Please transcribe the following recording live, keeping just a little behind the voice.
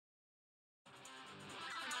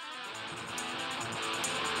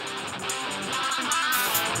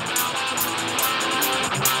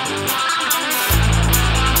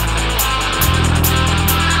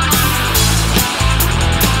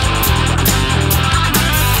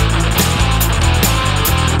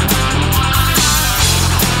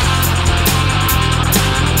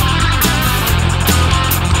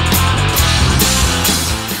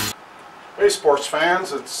Horse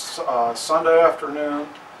fans, it's Sunday afternoon.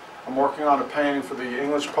 I'm working on a painting for the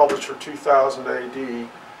English publisher 2000 AD,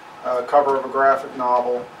 cover of a graphic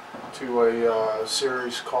novel to a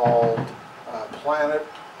series called Planet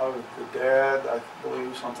of the Dead, I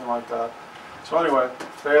believe, something like that. So anyway,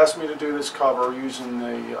 they asked me to do this cover using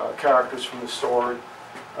the characters from the story.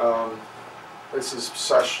 This is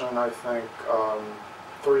session, I think,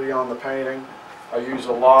 3 on the painting. I use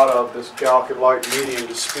a lot of this Galkid light medium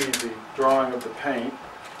to speed the drawing of the paint.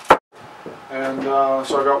 And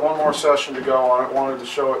so I got one more session to go on it. Wanted to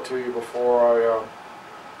show it to you before I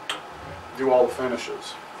do all the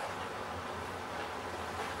finishes.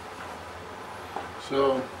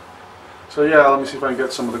 So yeah, let me see if I can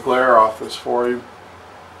get some of the glare off this for you.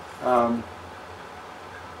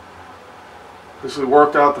 Basically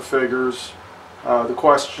worked out the figures. The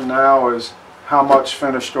question now is, how much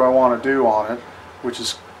finish do I want to do on it, which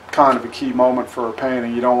is kind of a key moment for a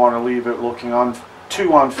painting. You don't want to leave it looking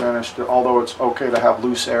too unfinished, although it's okay to have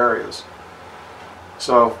loose areas.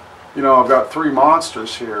 So, you know, I've got 3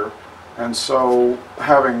 monsters here, and so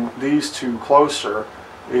having these 2 closer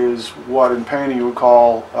is what in painting you would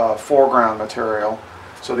call foreground material.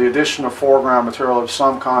 So the addition of foreground material of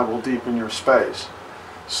some kind will deepen your space.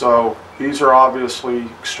 So these are obviously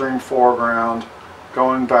extreme foreground,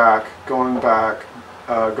 going back, going back,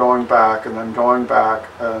 going back, and then going back,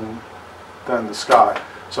 and then the sky.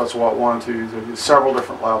 So that's what 1, 2, 3, several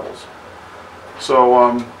different levels.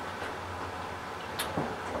 So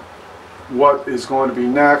what is going to be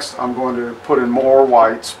next, I'm going to put in more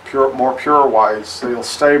whites, more pure whites. They'll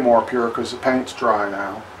stay more pure because the paint's dry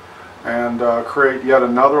now. And create yet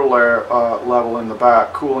another layer, level in the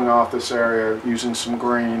back, cooling off this area using some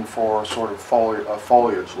green for sort of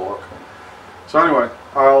foliage look. So anyway,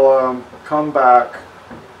 I'll come back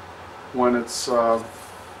when it's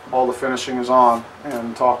all the finishing is on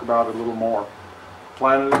and talk about it a little more.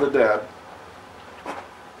 Planet of the Dead.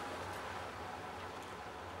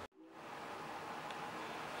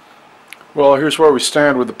 Well, here's where we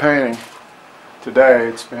stand with the painting today.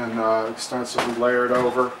 It's been extensively layered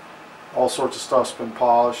over. All sorts of stuff's been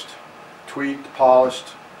polished, tweaked, polished.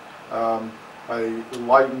 I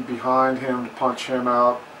lightened behind him to punch him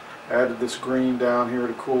out. Added this green down here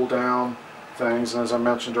to cool down things, and as I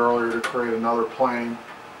mentioned earlier, to create another plane.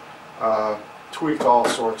 Tweaked all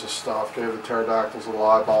sorts of stuff. Gave the pterodactyls little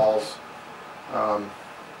eyeballs.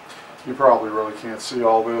 You probably really can't see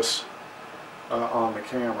all this on the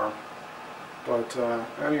camera. But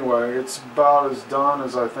anyway, it's about as done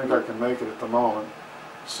as I think I can make it at the moment.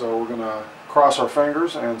 So we're going to cross our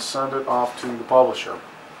fingers and send it off to the publisher.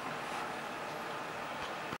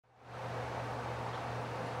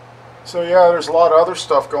 So yeah, there's a lot of other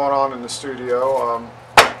stuff going on in the studio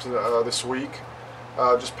this week.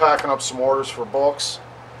 Just packing up some orders for books.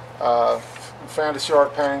 Fantasy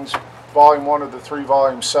Art Paintings, Volume 1 of the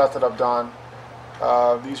 3-volume set that I've done.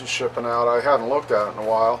 These are shipping out. I hadn't looked at it in a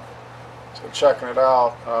while. So checking it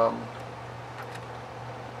out.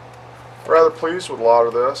 Rather pleased with a lot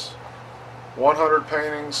of this. 100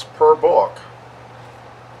 paintings per book.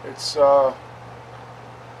 It's can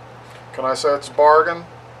I say it's a bargain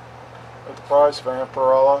at the price of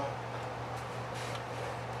Vampirella?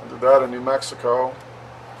 I did that in New Mexico.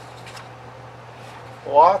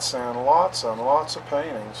 Lots and lots and lots of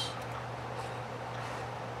paintings.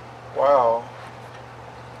 Wow.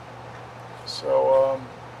 So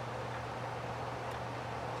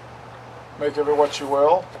make of it what you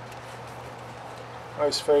will.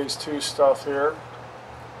 Nice Phase 2 stuff here.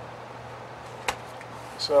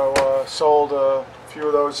 So sold a few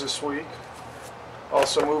of those this week.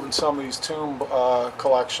 Also moving some of these Tomb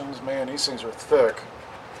collections. Man, these things are thick.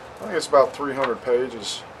 I think it's about 300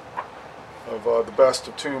 pages of the Best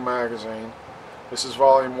of Tomb magazine. This is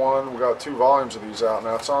Volume 1. We've got 2 volumes of these out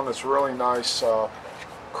now. It's on this really nice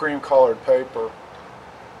cream colored paper.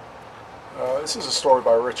 This is a story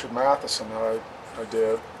by Richard Matheson that I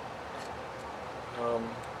did.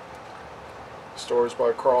 Stories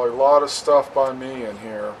by Crawley. A lot of stuff by me in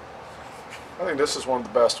here. I think this is one of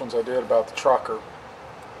the best ones I did about the trucker.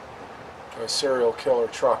 A serial killer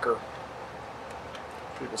trucker.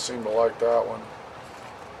 People seem to like that one.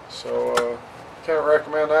 So, can't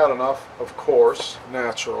recommend that enough, of course,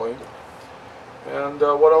 naturally. And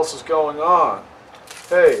what else is going on?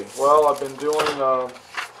 Hey, well, I've been doing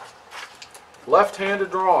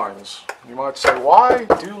left-handed drawings. You might say, why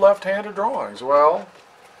do left-handed drawings? Well,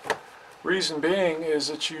 reason being is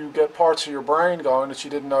that you get parts of your brain going that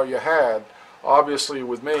you didn't know you had. Obviously,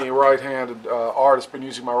 with me, right-handed artist, been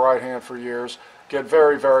using my right hand for years, get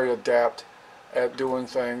very, very adept at doing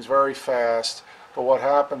things very fast. but what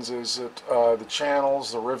happens is that the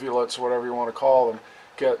channels, the rivulets, whatever you want to call them,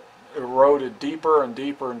 get eroded deeper and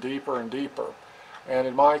deeper and deeper and deeper. And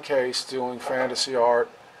in my case, doing fantasy art,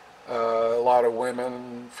 a lot of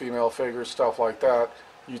women, female figures, stuff like that,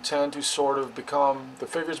 you tend to sort of become, the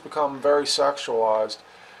figures become very sexualized.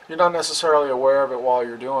 You're not necessarily aware of it while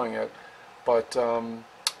you're doing it, but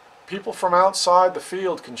people from outside the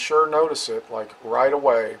field can sure notice it, like right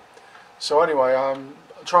away. So anyway, I'm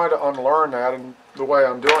trying to unlearn that, and the way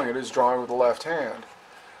I'm doing it is drawing with the left hand.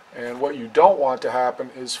 And what you don't want to happen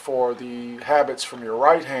is for the habits from your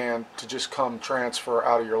right hand to just transfer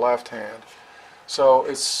out of your left hand. So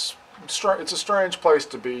it's a strange place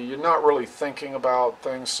to be. You're not really thinking about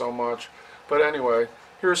things so much. But anyway,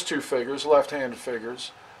 here's two figures, left-handed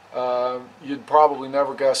figures. You'd probably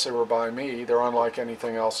never guess they were by me. They're unlike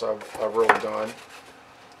anything else I've really done.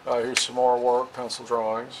 Here's some more work, pencil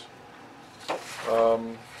drawings. More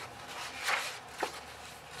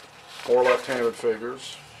left-handed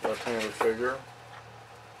figures. Left-handed figure.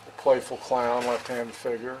 Playful clown, left-handed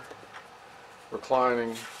figure.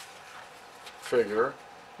 Reclining figure.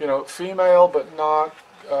 You know, female but not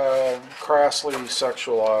crassly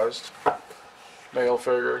sexualized. Male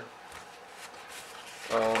figure.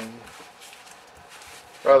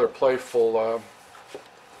 Rather playful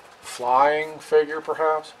flying figure,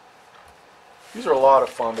 perhaps. These are a lot of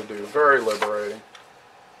fun to do, very liberating.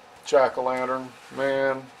 Jack-o'-lantern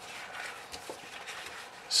man,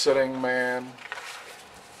 sitting man,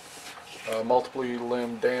 multiply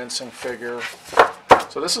limbed dancing figure.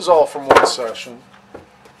 So this is all from one session.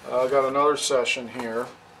 I've got another session here.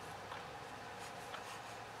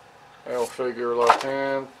 Male figure, left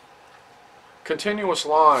hand. Continuous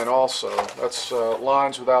line also. That's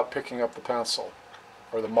lines without picking up the pencil,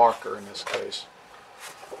 or the marker in this case.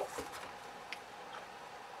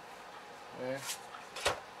 Okay.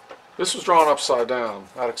 This was drawn upside down.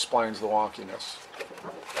 That explains the wonkiness.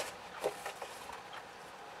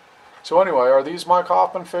 So anyway, are these Mike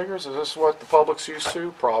Hoffman figures? Is this what the public's used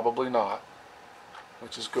to? Probably not,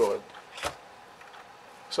 which is good.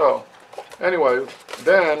 So anyway,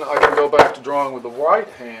 then I can go back to drawing with the right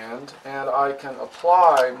hand, and I can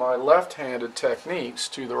apply my left-handed techniques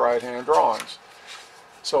to the right-hand drawings.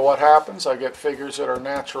 So what happens? I get figures that are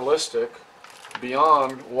naturalistic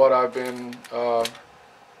beyond what I've been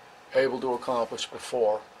able to accomplish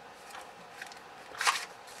before.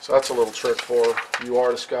 So that's a little trick for you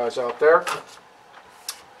artist guys out there.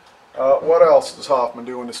 What else does Hoffman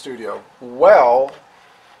do in the studio? Well,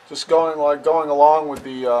 just going along with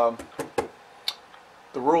the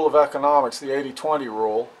rule of economics, the 80-20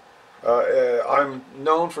 rule. I'm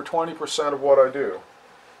known for 20% of what I do.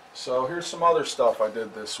 So here's some other stuff I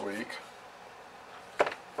did this week.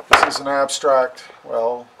 This is an abstract,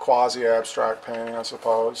 well, quasi-abstract painting, I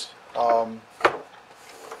suppose,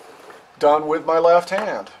 done with my left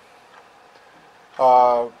hand,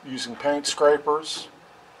 using paint scrapers,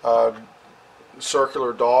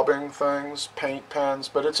 circular daubing things, paint pens,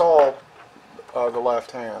 but it's all the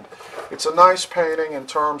left hand. It's a nice painting in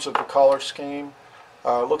terms of the color scheme.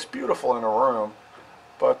 It looks beautiful in a room,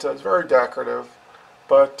 but it's very decorative.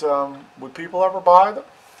 But would people ever buy them?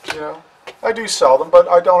 You know, I do sell them, but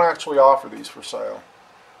I don't actually offer these for sale.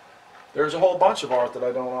 There's a whole bunch of art that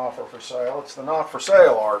I don't offer for sale. It's the not for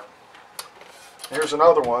sale art. Here's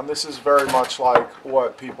another one. This is very much like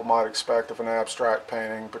what people might expect of an abstract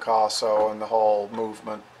painting, Picasso and the whole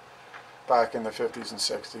movement back in the 50s and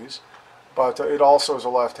 60s. But it also is a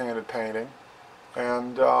left-handed painting,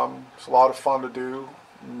 and it's a lot of fun to do.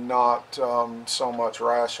 Not so much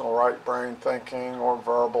rational right brain thinking or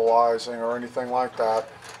verbalizing or anything like that.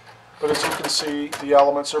 But as you can see, the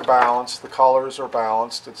elements are balanced, the colors are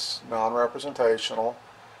balanced, it's non-representational,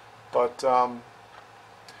 but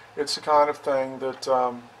it's the kind of thing that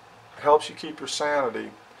helps you keep your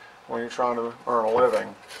sanity when you're trying to earn a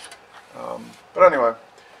living. But anyway,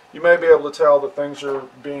 you may be able to tell that things are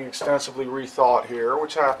being extensively rethought here,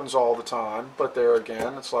 which happens all the time, but there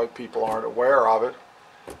again, it's like people aren't aware of it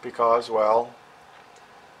because, well,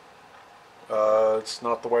 it's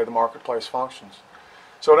not the way the marketplace functions.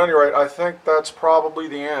 So at any rate, I think that's probably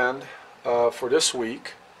the end for this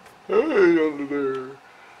week. Hey, under there.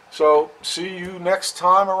 So see you next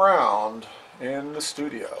time around in the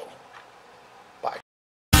studio.